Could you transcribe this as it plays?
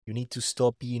You need to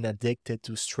stop being addicted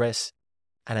to stress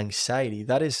and anxiety.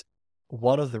 That is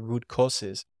one of the root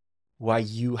causes why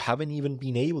you haven't even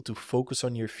been able to focus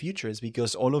on your future, is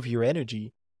because all of your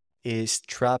energy is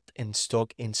trapped and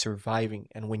stuck in surviving.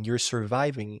 And when you're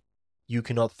surviving, you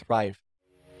cannot thrive.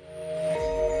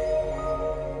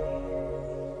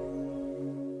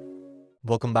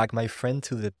 Welcome back, my friend,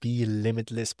 to the Be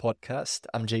Limitless podcast.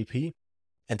 I'm JP,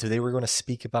 and today we're going to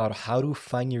speak about how to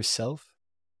find yourself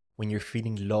when you're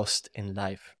feeling lost in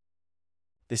life.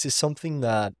 This is something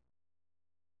that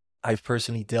I've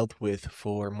personally dealt with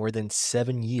for more than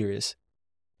 7 years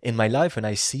in my life, and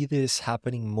I see this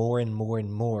happening more and more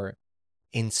and more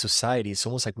in society. It's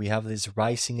almost like we have this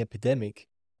rising epidemic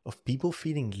of people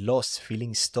feeling lost,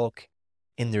 feeling stuck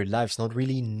in their lives, not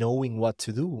really knowing what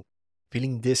to do,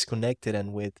 feeling disconnected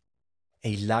and with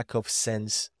a lack of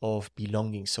sense of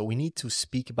belonging. So we need to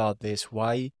speak about this.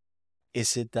 Why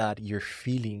is it that you're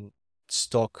feeling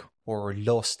stuck or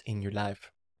lost in your life?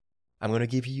 I'm going to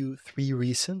give you 3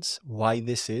 reasons why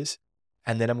this is,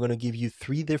 and then I'm going to give you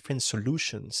 3 different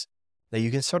solutions that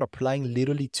you can start applying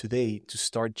literally today to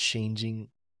start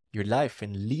changing your life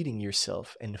and leading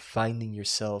yourself and finding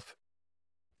yourself.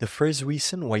 The first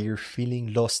reason why you're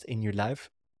feeling lost in your life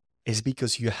is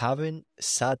because you haven't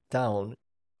sat down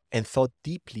and thought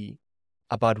deeply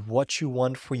about what you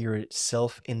want for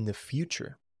yourself in the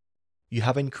future. You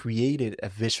haven't created a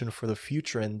vision for the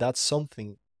future, and that's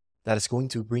something that is going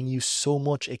to bring you so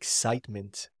much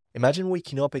excitement. Imagine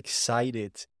waking up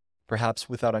excited, perhaps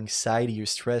without anxiety or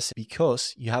stress,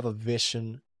 because you have a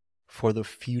vision for the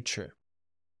future.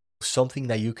 Something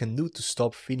that you can do to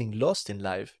stop feeling lost in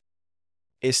life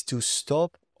is to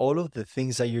stop all of the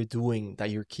things that you're doing, that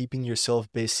you're keeping yourself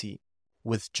busy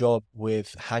with job,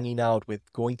 with hanging out,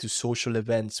 with going to social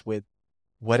events, with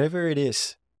whatever it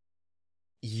is.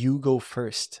 You go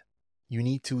first. You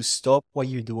need to stop what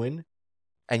you're doing,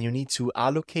 and you need to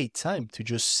allocate time to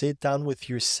just sit down with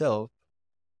yourself.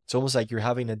 It's almost like you're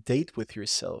having a date with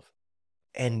yourself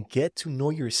and get to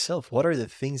know yourself. What are the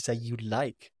things that you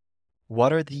like?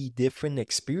 What are the different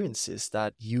experiences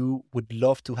that you would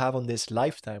love to have on this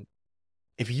lifetime?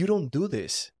 If you don't do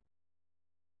this,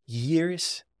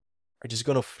 years are just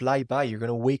going to fly by. You're going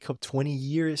to wake up 20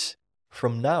 years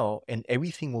from now and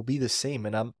everything will be the same.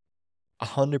 And I'm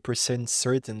 100%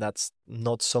 certain that's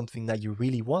not something that you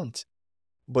really want.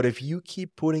 But if you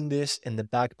keep putting this in the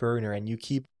back burner and you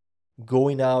keep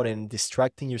going out and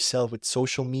distracting yourself with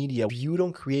social media, if you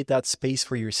don't create that space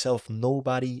for yourself,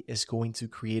 nobody is going to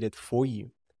create it for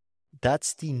you.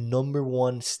 That's the number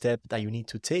one step that you need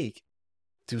to take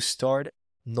to start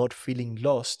not feeling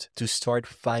lost, to start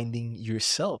finding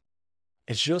yourself.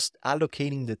 It's just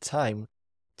allocating the time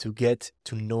to get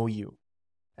to know you.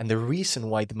 And the reason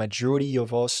why the majority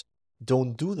of us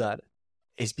don't do that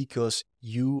is because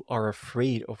you are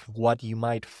afraid of what you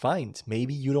might find.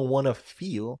 Maybe you don't want to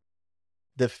feel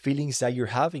the feelings that you're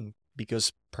having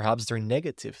because perhaps they're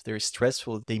negative, they're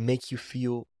stressful, they make you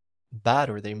feel bad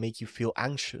or they make you feel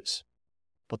anxious.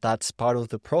 But that's part of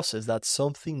the process. That's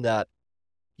something that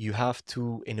you have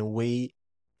to, in a way,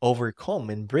 overcome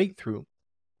and break through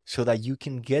so that you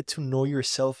can get to know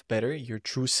yourself better, your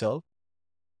true self.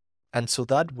 And so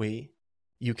that way,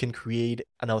 you can create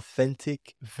an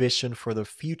authentic vision for the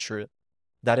future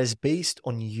that is based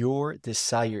on your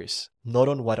desires, not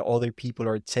on what other people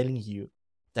are telling you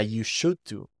that you should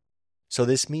do. So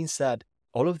this means that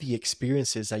all of the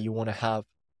experiences that you want to have,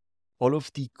 all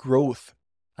of the growth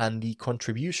and the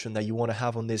contribution that you want to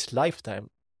have on this lifetime,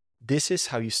 this is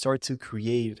how you start to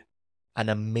create an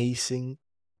amazing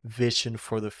vision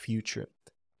for the future.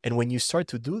 And when you start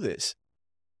to do this,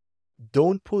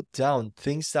 don't put down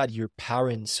things that your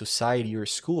parents, society, or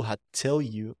school had tell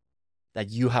you that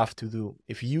you have to do.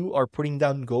 If you are putting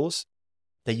down goals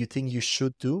that you think you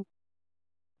should do,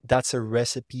 that's a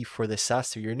recipe for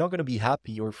disaster. You're not going to be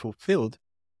happy or fulfilled,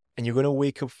 and you're going to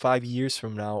wake up 5 years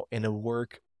from now in a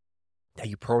work that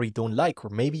you probably don't like, or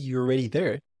maybe you're already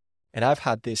there. And I've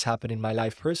had this happen in my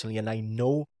life personally, and I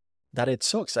know that it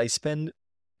sucks. I spent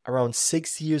around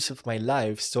 6 years of my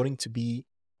life starting to be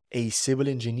a civil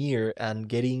engineer and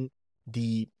getting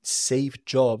the safe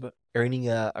job, earning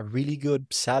a really good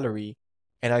salary.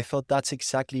 And I thought that's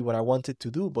exactly what I wanted to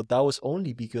do. But that was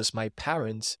only because my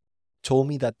parents told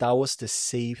me that that was the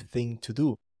safe thing to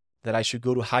do, that I should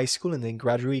go to high school and then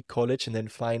graduate college and then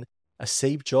find a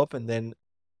safe job and then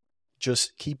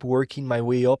just keep working my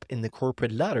way up in the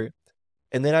corporate ladder.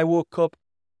 And then I woke up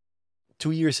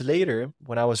 2 years later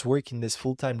when I was working this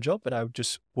full-time job, and I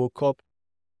just woke up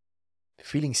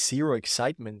feeling zero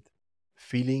excitement,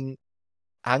 feeling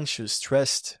anxious,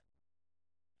 stressed,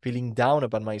 feeling down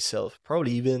about myself,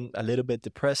 probably even a little bit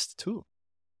depressed too.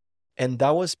 And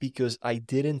that was because I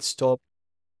didn't stop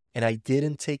and I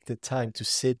didn't take the time to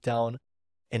sit down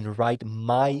and write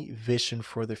my vision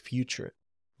for the future,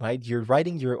 right? You're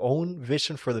writing your own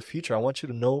vision for the future. I want you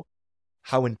to know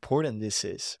how important this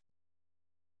is.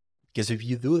 Because if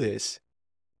you do this,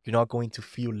 you're not going to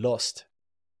feel lost.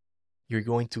 You're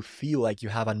going to feel like you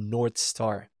have a North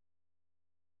Star.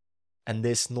 And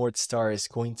this North Star is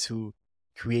going to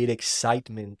create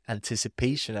excitement,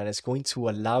 anticipation, and it's going to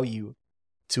allow you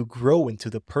to grow into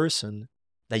the person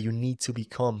that you need to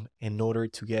become in order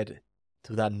to get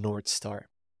to that North Star.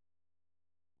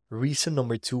 Reason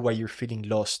number 2 why you're feeling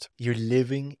lost. You're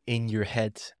living in your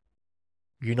head.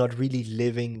 You're not really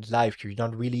living life. You're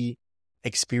not really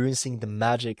experiencing the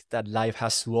magic that life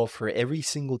has to offer every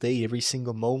single day, every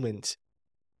single moment.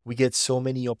 We get so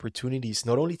many opportunities,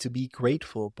 not only to be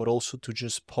grateful, but also to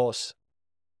just pause.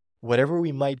 Whatever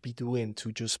we might be doing,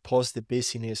 to just pause the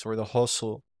busyness or the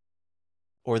hustle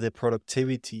or the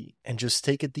productivity and just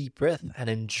take a deep breath and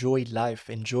enjoy life,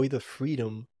 enjoy the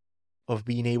freedom of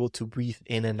being able to breathe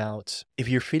in and out. If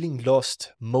you're feeling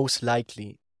lost, most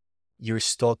likely you're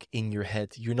stuck in your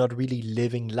head. You're not really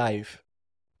living life.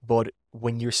 But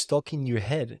when you're stuck in your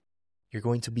head, you're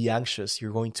going to be anxious,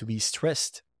 you're going to be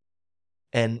stressed.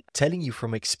 And telling you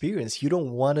from experience, you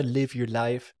don't want to live your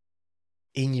life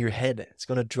in your head. It's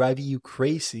going to drive you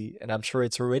crazy. And I'm sure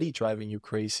it's already driving you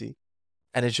crazy.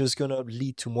 And it's just going to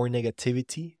lead to more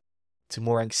negativity, to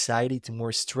more anxiety, to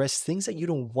more stress, things that you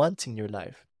don't want in your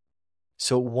life.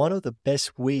 So one of the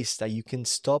best ways that you can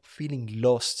stop feeling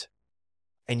lost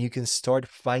and you can start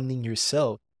finding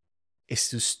yourself is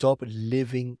to stop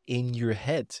living in your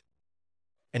head.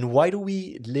 And why do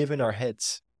we live in our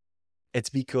heads? It's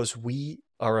because we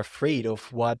are afraid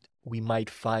of what we might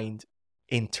find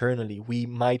internally. We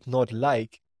might not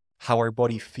like how our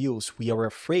body feels. We are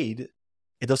afraid.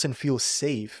 It doesn't feel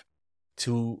safe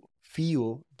to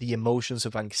feel the emotions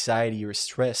of anxiety or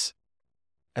stress.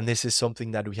 And this is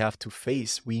something that we have to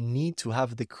face. We need to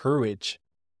have the courage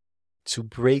to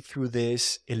break through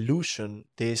this illusion,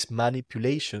 this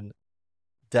manipulation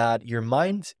that your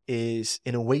mind is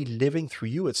in a way living through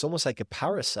you. It's almost like a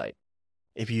parasite.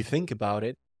 If you think about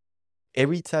it,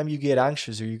 every time you get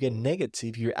anxious or you get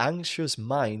negative, your anxious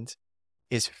mind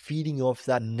is feeding off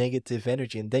that negative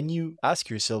energy. And then you ask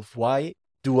yourself, why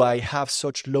do I have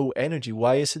such low energy?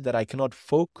 Why is it that I cannot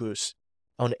focus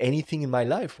on anything in my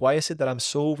life? Why is it that I'm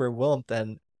so overwhelmed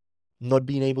and not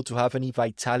being able to have any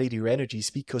vitality or energy? It's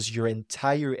because your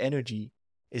entire energy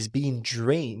is being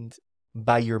drained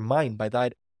by your mind, by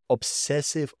that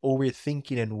obsessive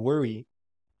overthinking and worry,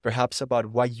 perhaps about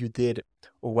what you did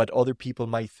or what other people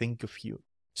might think of you.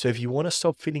 So if you want to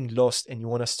stop feeling lost and you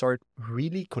want to start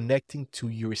really connecting to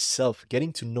yourself,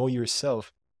 getting to know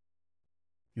yourself,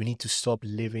 you need to stop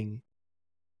living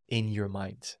in your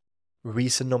mind.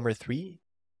 Reason number 3,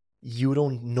 you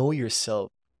don't know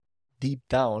yourself deep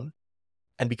down.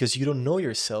 And because you don't know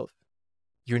yourself,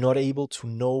 you're not able to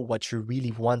know what you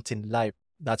really want in life.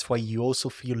 That's why you also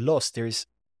feel lost. There's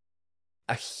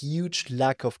a huge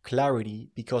lack of clarity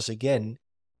because, again,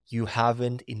 you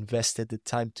haven't invested the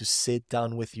time to sit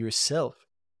down with yourself.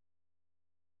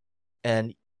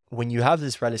 And when you have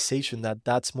this realization that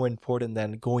that's more important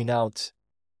than going out,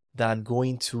 than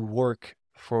going to work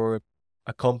for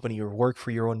a company or work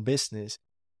for your own business,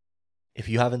 if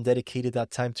you haven't dedicated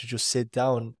that time to just sit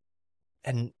down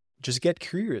and just get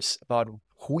curious about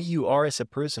who you are as a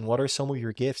person, what are some of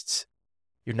your gifts,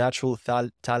 your natural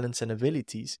talents and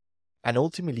abilities, and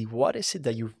ultimately, what is it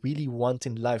that you really want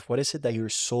in life? What is it that your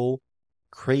soul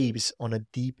craves on a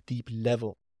deep, deep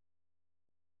level?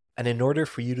 And in order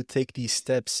for you to take these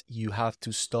steps, you have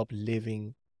to stop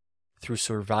living through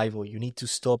survival. You need to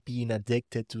stop being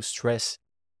addicted to stress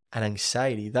and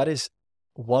anxiety. That is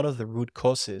one of the root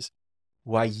causes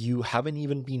why you haven't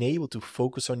even been able to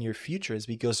focus on your future, is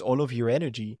because all of your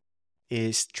energy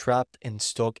is trapped and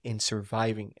stuck in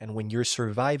surviving. And when you're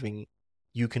surviving,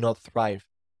 you cannot thrive.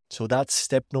 So that's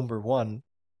step number 1,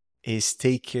 is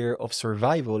take care of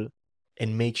survival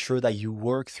and make sure that you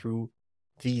work through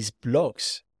these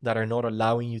blocks that are not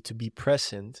allowing you to be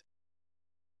present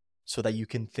so that you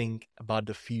can think about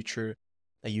the future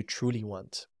that you truly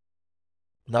want.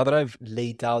 Now that I've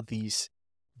laid out these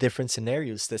different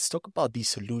scenarios, let's talk about these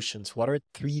solutions. What are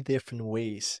 3 different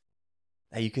ways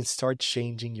that you can start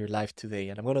changing your life today?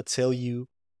 And I'm going to tell you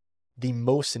the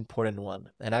most important one.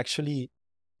 And actually,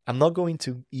 I'm not going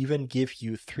to even give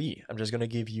you 3. I'm just going to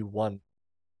give you 1,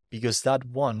 because that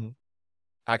 1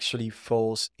 actually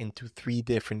falls into 3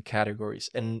 different categories.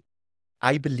 And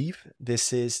I believe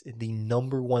this is the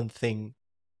number 1 thing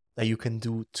that you can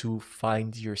do to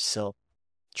find yourself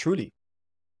truly.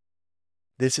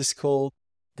 This is called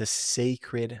the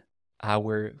sacred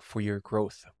hour for your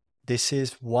growth. This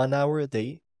is 1 hour a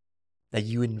day that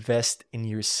you invest in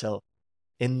yourself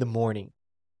in the morning.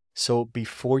 So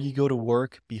before you go to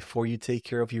work, before you take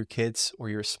care of your kids or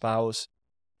your spouse,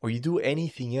 or you do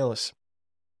anything else,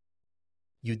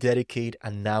 you dedicate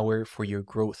an hour for your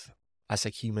growth as a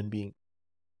human being.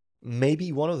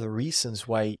 Maybe one of the reasons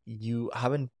why you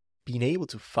haven't been able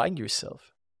to find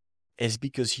yourself is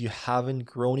because you haven't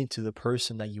grown into the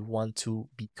person that you want to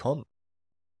become.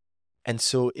 And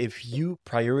so if you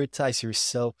prioritize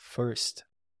yourself first,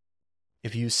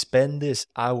 if you spend this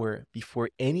hour before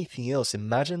anything else,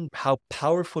 imagine how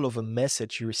powerful of a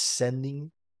message you're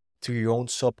sending to your own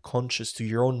subconscious, to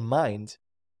your own mind.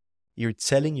 You're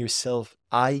telling yourself,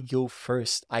 I go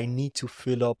first. I need to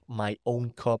fill up my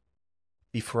own cup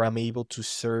before I'm able to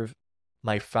serve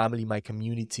my family, my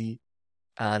community,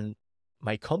 and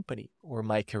my company or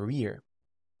my career.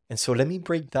 And so let me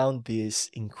break down this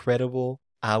incredible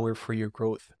hour for your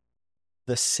growth.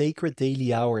 The sacred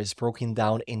daily hour is broken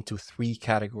down into 3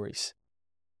 categories.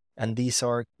 And these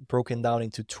are broken down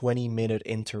into 20-minute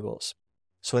intervals.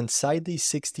 So inside these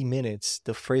 60 minutes,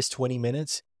 the first 20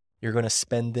 minutes, you're going to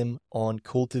spend them on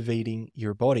cultivating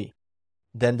your body.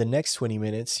 Then the next 20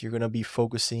 minutes, you're going to be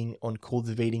focusing on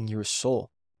cultivating your soul.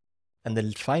 And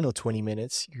the final 20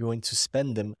 minutes, you're going to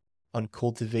spend them on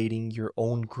cultivating your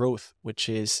own growth, which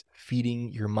is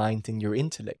feeding your mind and your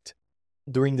intellect.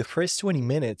 During the first 20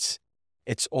 minutes,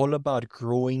 it's all about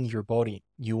growing your body.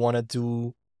 You want to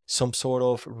do some sort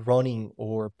of running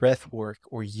or breath work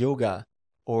or yoga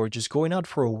or just going out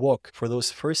for a walk. For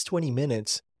those first 20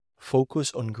 minutes,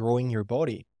 focus on growing your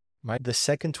body, right? The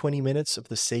second 20 minutes of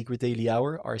the sacred daily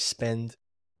hour are spent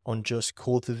on just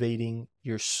cultivating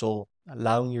your soul,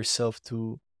 allowing yourself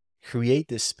to create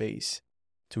this space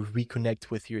to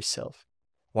reconnect with yourself.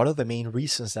 One of the main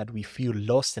reasons that we feel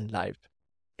lost in life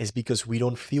is because we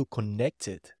don't feel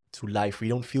connected to life. We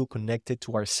don't feel connected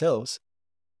to ourselves.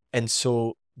 And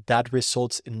so that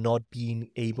results in not being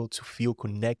able to feel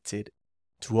connected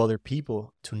to other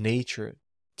people, to nature,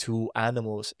 to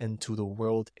animals, and to the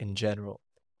world in general.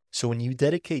 So when you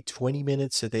dedicate 20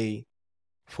 minutes a day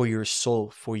for your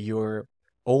soul, for your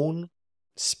own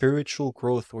spiritual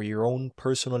growth or your own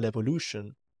personal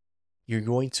evolution, you're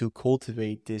going to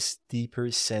cultivate this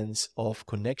deeper sense of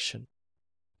connection.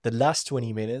 The last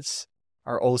 20 minutes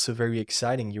are also very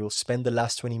exciting. You will spend the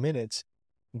last 20 minutes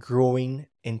growing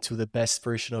into the best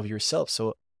version of yourself.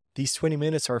 So these 20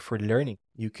 minutes are for learning.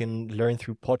 You can learn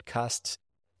through podcasts,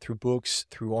 through books,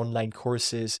 through online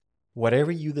courses,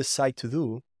 whatever you decide to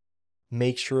do,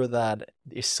 make sure that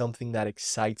it's something that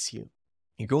excites you.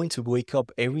 You're going to wake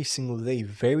up every single day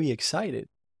very excited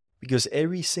because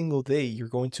every single day you're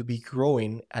going to be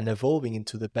growing and evolving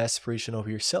into the best version of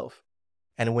yourself.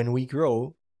 And when we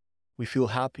grow, we feel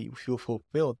happy, we feel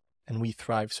fulfilled, and we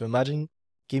thrive. So imagine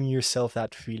giving yourself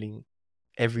that feeling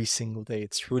every single day.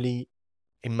 It's really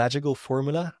a magical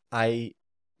formula. I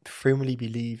firmly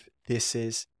believe this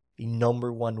is the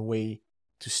number one way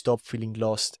to stop feeling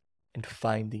lost and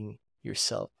finding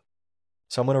yourself.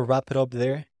 So I'm going to wrap it up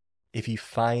there. If you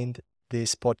find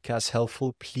this podcast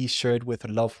helpful, please share it with a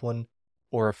loved one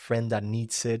or a friend that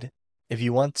needs it. If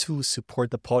you want to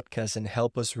support the podcast and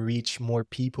help us reach more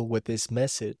people with this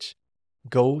message,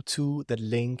 go to the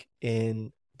link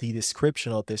in the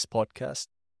description of this podcast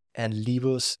and leave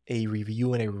us a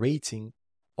review and a rating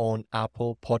on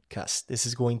Apple Podcasts. This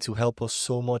is going to help us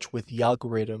so much with the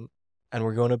algorithm, and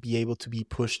we're going to be able to be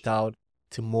pushed out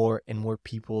to more and more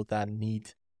people that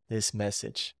need this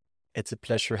message. It's a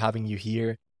pleasure having you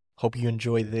here. Hope you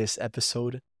enjoyed this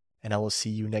episode, and I will see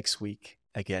you next week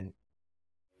again.